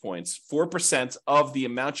 percentage points, 4% of the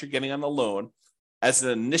amount you're getting on the loan as an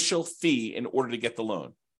initial fee in order to get the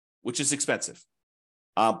loan, which is expensive.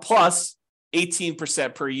 Plus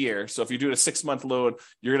 18% per year. So if you're doing a 6-month loan,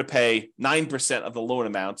 you're going to pay 9% of the loan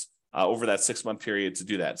amount over that 6-month period to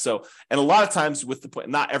do that. So, and a lot of times with the point,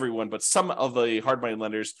 not everyone, but some of the hard money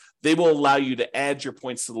lenders, they will allow you to add your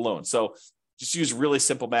points to the loan. So just use really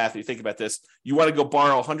simple math. If you think about this, you want to go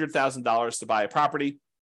borrow $100,000 to buy a property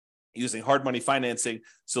using hard money financing.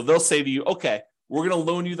 So they'll say to you, okay, we're going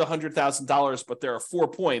to loan you the $100,000, but there are 4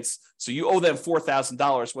 points. So you owe them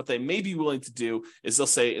 $4,000. What they may be willing to do is they'll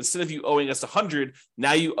say, instead of you owing us 100,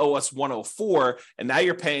 now you owe us 104. And now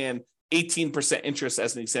you're paying 18% interest,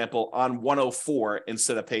 as an example, on 104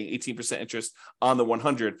 instead of paying 18% interest on the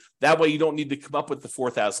 100. That way you don't need to come up with the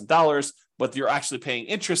 $4,000, but you're actually paying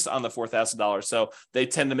interest on the $4,000. So they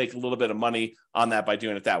tend to make a little bit of money on that by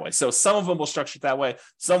doing it that way. So some of them will structure it that way.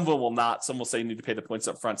 Some of them will not. Some will say you need to pay the points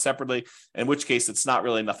up front separately, in which case it's not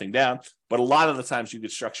really nothing down. But a lot of the times you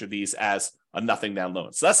could structure these as a nothing down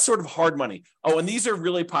loan. So that's sort of hard money. Oh, and these are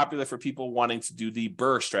really popular for people wanting to do the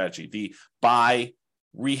BRRRR strategy, the buy,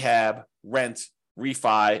 rehab, rent,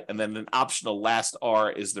 refi, and then an optional last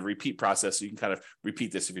R is the repeat process. So you can kind of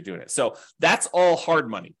repeat this if you're doing it. So that's all hard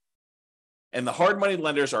money. And the hard money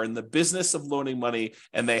lenders are in the business of loaning money,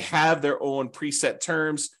 and they have their own preset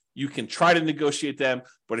terms. You can try to negotiate them,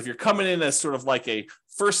 but if you're coming in as sort of like a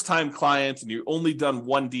first-time client and you've only done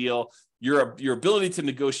one deal, your ability to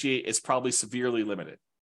negotiate is probably severely limited.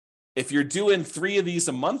 If you're doing 3 of these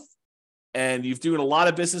a month and you've doing a lot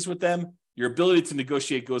of business with them, your ability to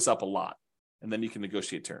negotiate goes up a lot, and then you can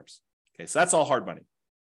negotiate terms. Okay, so that's all hard money.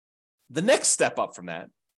 The next step up from that,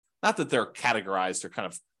 not that they're categorized or kind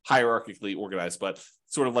of hierarchically organized, but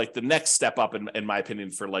sort of like the next step up, in my opinion,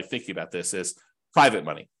 for like thinking about this is private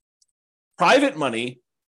money. Private money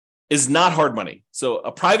is not hard money. So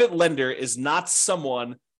a private lender is not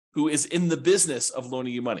someone who is in the business of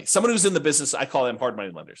loaning you money. Someone who's in the business, I call them hard money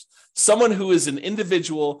lenders. Someone who is an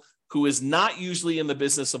individual who is not usually in the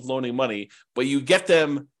business of loaning money, but you get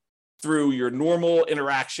them through your normal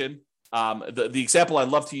interaction. The example I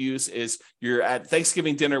love to use is you're at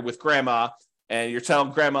Thanksgiving dinner with grandma, and you're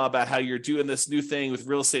telling grandma about how you're doing this new thing with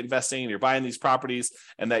real estate investing and you're buying these properties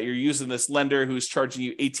and that you're using this lender who's charging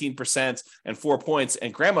you 18% and 4 points.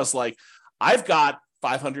 And grandma's like, I've got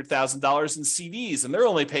 $500,000 in CDs and they're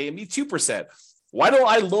only paying me 2%. Why don't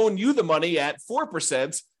I loan you the money at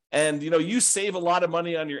 4%? And, you save a lot of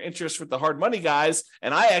money on your interest with the hard money guys,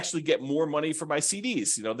 and I actually get more money for my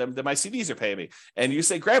CDs, than my CDs are paying me. And you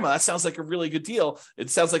say, Grandma, that sounds like a really good deal. It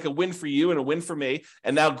sounds like a win for you and a win for me.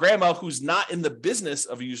 And now Grandma, who's not in the business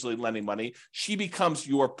of usually lending money, she becomes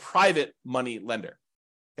your private money lender,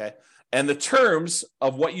 okay? And the terms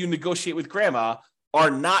of what you negotiate with Grandma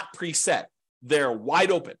are not preset. They're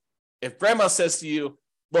wide open. If Grandma says to you,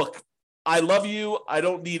 look, I love you. I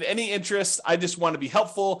don't need any interest. I just want to be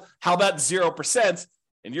helpful. How about 0%?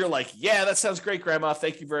 And you're like, yeah, that sounds great, Grandma.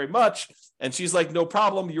 Thank you very much. And she's like, no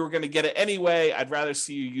problem. You were going to get it anyway. I'd rather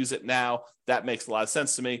see you use it now. That makes a lot of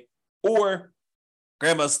sense to me. Or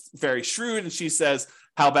Grandma's very shrewd and she says,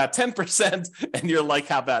 how about 10%? And you're like,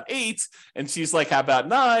 how about 8? And she's like, how about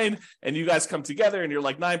 9? And you guys come together and you're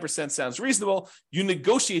like, 9% sounds reasonable. You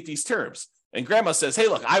negotiate these terms. And Grandma says, hey,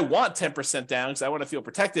 look, I want 10% down because I want to feel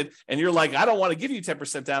protected. And you're like, I don't want to give you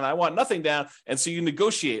 10% down. I want nothing down. And so you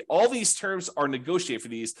negotiate. All these terms are negotiated for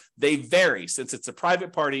these. They vary since it's a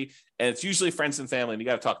private party and it's usually friends and family. And you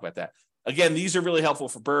got to talk about that. Again, these are really helpful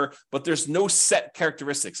for BRRRR, but there's no set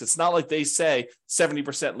characteristics. It's not like they say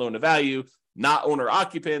 70% loan to value, not owner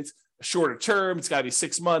occupant, shorter term. It's got to be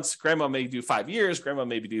 6 months. Grandma may do 5 years. Grandma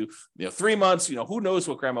maybe do 3 months. Who knows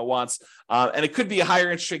what grandma wants? And it could be a higher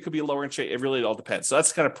interest rate, could be a lower interest rate. It really all depends. So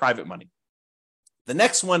that's kind of private money. The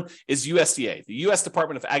next one is USDA. The U.S.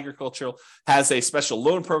 Department of Agriculture has a special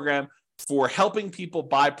loan program for helping people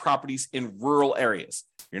buy properties in rural areas.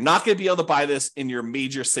 You're not going to be able to buy this in your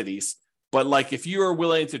major cities, but like if you are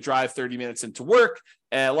willing to drive 30 minutes into work,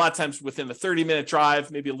 and a lot of times within a 30-minute drive,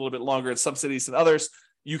 maybe a little bit longer in some cities than others,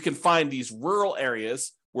 you can find these rural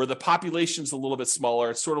areas where the population's a little bit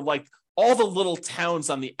smaller. It's sort of like all the little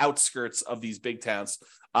towns on the outskirts of these big towns.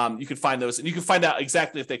 You can find those, and you can find out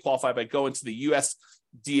exactly if they qualify by going to the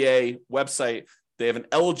USDA website. They have an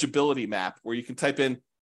eligibility map where you can type in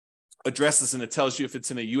addresses and it tells you if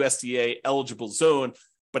it's in a USDA eligible zone.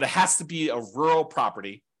 but it has to be a rural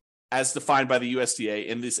property as defined by the USDA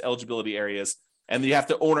in these eligibility areas. And you have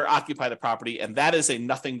to own or occupy the property. And that is a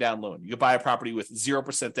nothing down loan. You can buy a property with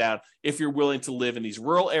 0% down if you're willing to live in these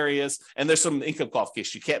rural areas. And there's some income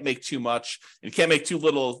qualification. You can't make too much and you can't make too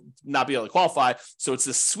little, not be able to qualify. So it's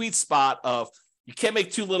a sweet spot of you can't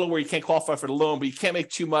make too little where you can't qualify for the loan, but you can't make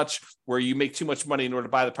too much where you make too much money in order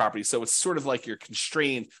to buy the property. So it's sort of like you're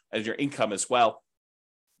constrained as your income as well.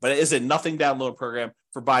 But it is a nothing down loan program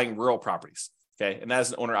for buying rural properties. Okay. And that is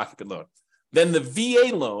an owner occupant loan. Then the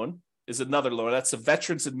VA loan is another loan. That's a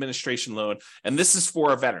Veterans Administration loan. And this is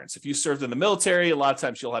for veterans. If you served in the military, a lot of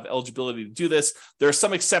times you'll have eligibility to do this. There are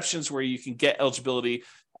some exceptions where you can get eligibility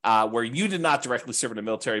where you did not directly serve in the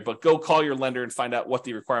military, but go call your lender and find out what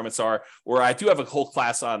the requirements are. Or I do have a whole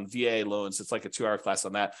class on VA loans. It's like a 2-hour class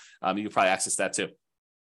on that. You can probably access that too.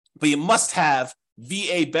 But you must have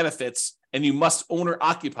VA benefits and you must own or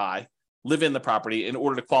occupy, live in the property in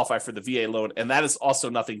order to qualify for the VA loan. And that is also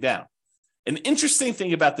nothing down. An interesting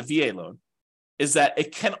thing about the VA loan is that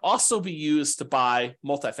it can also be used to buy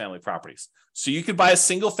multifamily properties. So you could buy a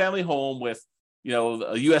single family home with, a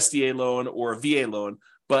USDA loan or a VA loan,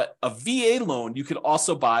 but a VA loan, you could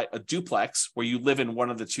also buy a duplex where you live in one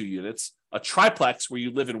of the 2 units, a triplex where you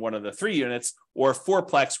live in one of the 3 units, or a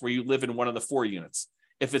fourplex where you live in one of the 4 units.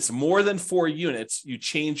 If it's more than 4 units, you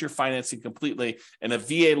change your financing completely, and a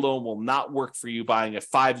VA loan will not work for you buying a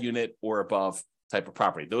 5-unit or above type of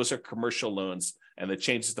property. Those are commercial loans, and it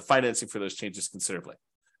changes the financing for those changes considerably.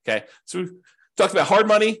 Okay, so we talked about hard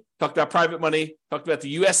money, talked about private money, talked about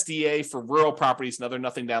the USDA for rural properties, another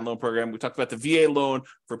nothing down loan program. We talked about the VA loan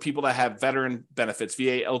for people that have veteran benefits,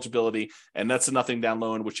 VA eligibility, and that's a nothing down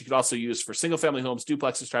loan, which you could also use for single family homes,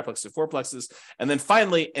 duplexes, triplexes, fourplexes. And then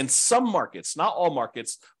finally, in some markets, not all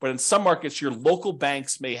markets, but in some markets, your local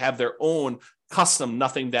banks may have their own custom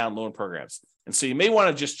nothing down loan programs. And so you may want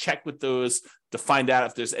to just check with those to find out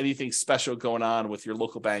if there's anything special going on with your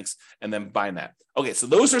local banks and then buying that. Okay, so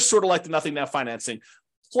those are sort of like the nothing down financing.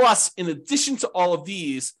 Plus, in addition to all of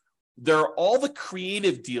these, there are all the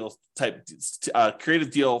creative deal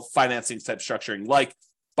financing type structuring, like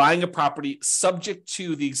buying a property subject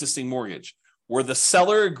to the existing mortgage, where the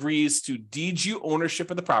seller agrees to deed you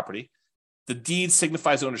ownership of the property. The deed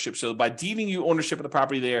signifies ownership. So by deeding you ownership of the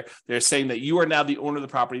property they're saying that you are now the owner of the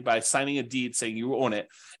property by signing a deed saying you own it.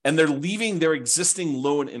 And they're leaving their existing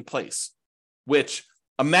loan in place, which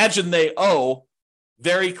imagine they owe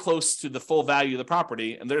very close to the full value of the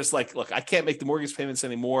property. And they're just like, look, I can't make the mortgage payments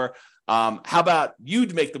anymore. How about you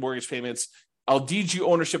make the mortgage payments? I'll deed you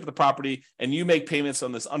ownership of the property and you make payments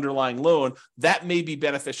on this underlying loan. That may be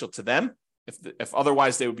beneficial to them if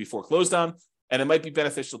otherwise they would be foreclosed on. And it might be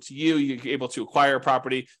beneficial to you. You're able to acquire a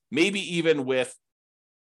property, maybe even with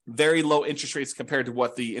very low interest rates compared to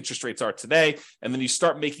what the interest rates are today. And then you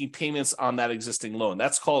start making payments on that existing loan.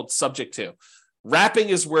 That's called subject to. Wrapping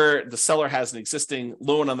is where the seller has an existing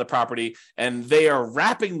loan on the property and they are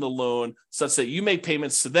wrapping the loan such that you make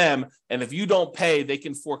payments to them. And if you don't pay, they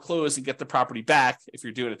can foreclose and get the property back if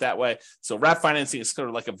you're doing it that way. So wrap financing is sort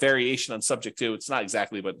of like a variation on subject to. It's not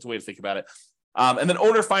exactly, but it's a way to think about it. And then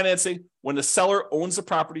owner financing, when the seller owns the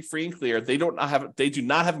property free and clear, they do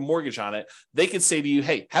not have a mortgage on it. They can say to you,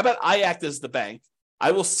 hey, how about I act as the bank?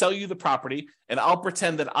 I will sell you the property and I'll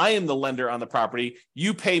pretend that I am the lender on the property.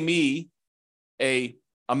 You pay me a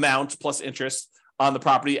amount plus interest on the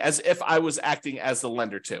property as if I was acting as the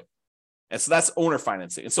lender too. And so that's owner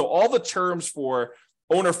financing. And so all the terms for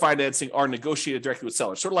owner financing are negotiated directly with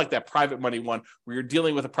sellers, sort of like that private money one where you're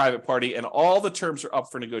dealing with a private party and all the terms are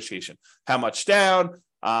up for negotiation. How much down,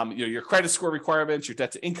 your credit score requirements, your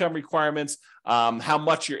debt to income requirements, how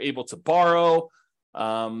much you're able to borrow.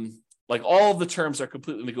 Like all of the terms are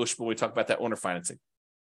completely negotiable when we talk about that owner financing.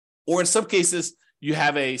 Or in some cases, you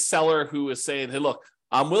have a seller who is saying, hey, look,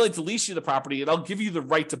 I'm willing to lease you the property and I'll give you the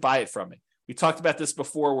right to buy it from me. We talked about this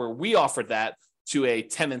before where we offered that to a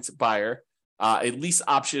tenant buyer. A lease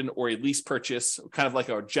option or a lease purchase, kind of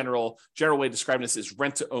like our general way of describing this is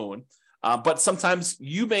rent to own. But sometimes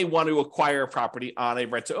you may want to acquire a property on a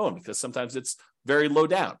rent to own because sometimes it's very low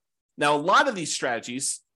down. Now, a lot of these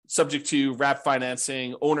strategies, subject to wrap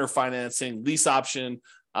financing, owner financing, lease option,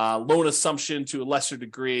 loan assumption to a lesser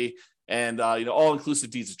degree, and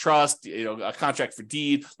all-inclusive deeds of trust, a contract for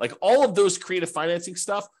deed, like all of those creative financing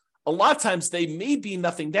stuff, a lot of times they may be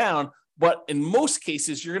nothing down. But in most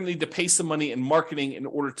cases, you're going to need to pay some money in marketing in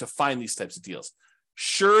order to find these types of deals.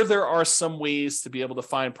 Sure, there are some ways to be able to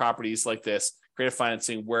find properties like this, creative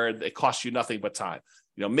financing, where it costs you nothing but time.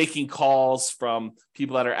 making calls from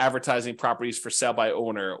people that are advertising properties for sale by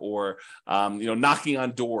owner, or knocking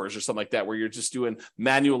on doors or something like that, where you're just doing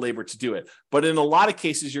manual labor to do it. But in a lot of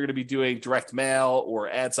cases, you're going to be doing direct mail or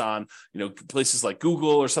ads on places like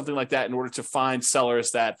Google or something like that in order to find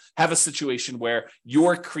sellers that have a situation where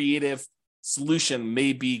your creative solution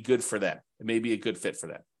may be good for them. It may be a good fit for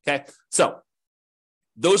them. Okay, so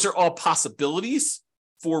those are all possibilities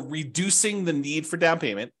for reducing the need for down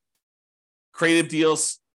payment. Creative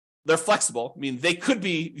deals, they're flexible. I mean, they could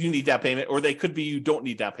be you need down payment, or they could be you don't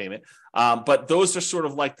need down payment. But those are sort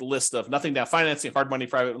of like the list of nothing down financing, hard money,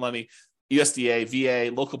 private money, USDA,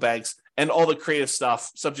 VA, local banks, and all the creative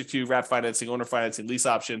stuff subject to wrap financing, owner financing, lease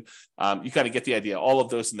option. You kind of get the idea, all of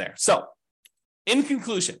those in there. So in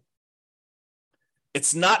conclusion,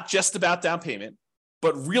 it's not just about down payment,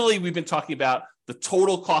 but really we've been talking about the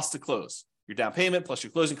total cost to close, your down payment plus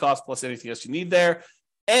your closing costs plus anything else you need there,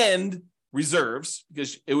 and reserves,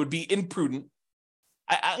 because it would be imprudent.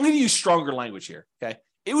 I'm going to use stronger language here. Okay.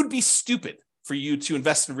 It would be stupid for you to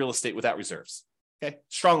invest in real estate without reserves. Okay.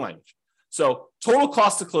 Strong language. So total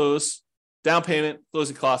cost to close, down payment,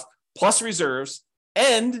 closing costs, plus reserves.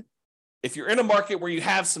 And if you're in a market where you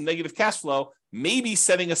have some negative cash flow, maybe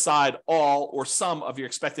setting aside all or some of your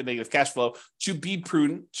expected negative cash flow to be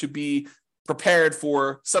prudent, to be prepared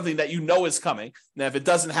for something that is coming. Now, if it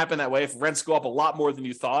doesn't happen that way, if rents go up a lot more than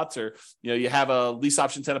you thought, or you have a lease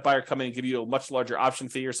option tenant buyer come in and give you a much larger option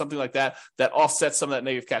fee or something like that, that offsets some of that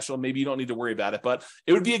negative cash flow, maybe you don't need to worry about it. But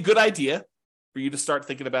it would be a good idea for you to start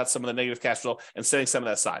thinking about some of the negative cash flow and setting some of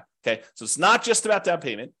that aside. Okay, so it's not just about down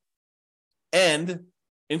payment. And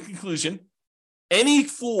in conclusion, any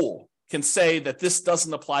fool can say that this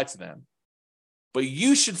doesn't apply to them, but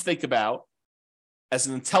you should think about, as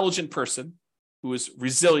an intelligent person who is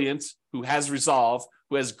resilient, who has resolve,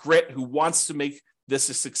 who has grit, who wants to make this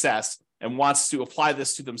a success and wants to apply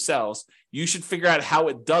this to themselves, you should figure out how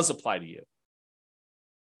it does apply to you.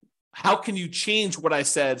 How can you change what I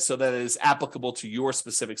said so that it is applicable to your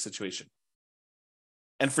specific situation?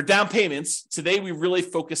 And for down payments, today we really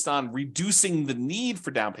focused on reducing the need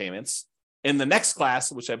for down payments. In the next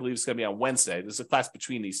class, which I believe is going to be on Wednesday, there's a class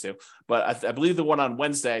between these two, but I believe the one on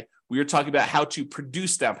Wednesday, we were talking about how to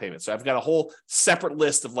produce down payments. So I've got a whole separate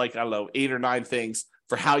list of 8 or 9 things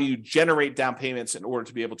for how you generate down payments in order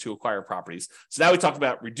to be able to acquire properties. So now we talk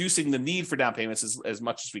about reducing the need for down payments as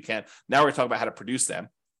much as we can. Now we're talking about how to produce them,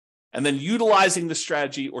 and then utilizing the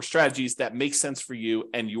strategy or strategies that make sense for you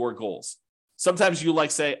and your goals. Sometimes you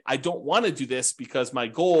say, I don't want to do this because my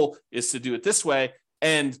goal is to do it this way,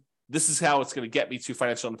 and this is how it's going to get me to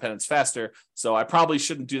financial independence faster. So I probably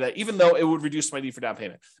shouldn't do that, even though it would reduce my need for down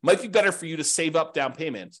payment. It might be better for you to save up down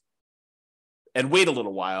payment and wait a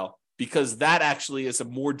little while, because that actually is a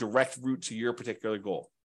more direct route to your particular goal.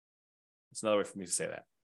 That's another way for me to say that.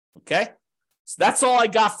 Okay? So that's all I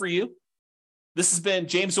got for you. This has been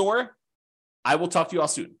James Orr. I will talk to you all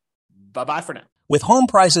soon. Bye-bye for now. With home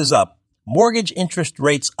prices up, mortgage interest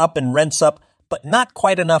rates up and rents up, but not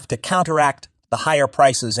quite enough to counteract the higher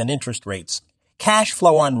prices and interest rates, cash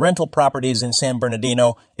flow on rental properties in San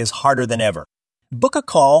Bernardino is harder than ever. Book a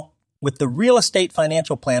call with the Real Estate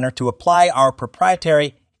Financial Planner to apply our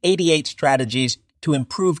proprietary 88 strategies to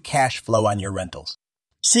improve cash flow on your rentals.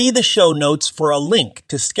 See the show notes for a link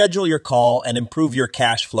to schedule your call and improve your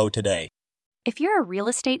cash flow today. If you're a real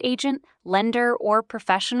estate agent, lender, or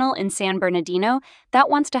professional in San Bernardino that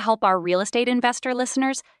wants to help our real estate investor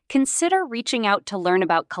listeners, consider reaching out to learn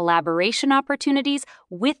about collaboration opportunities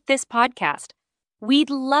with this podcast.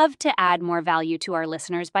 We'd love to add more value to our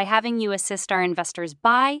listeners by having you assist our investors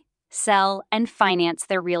buy, sell, and finance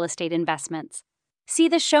their real estate investments. See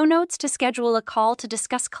the show notes to schedule a call to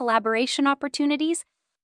discuss collaboration opportunities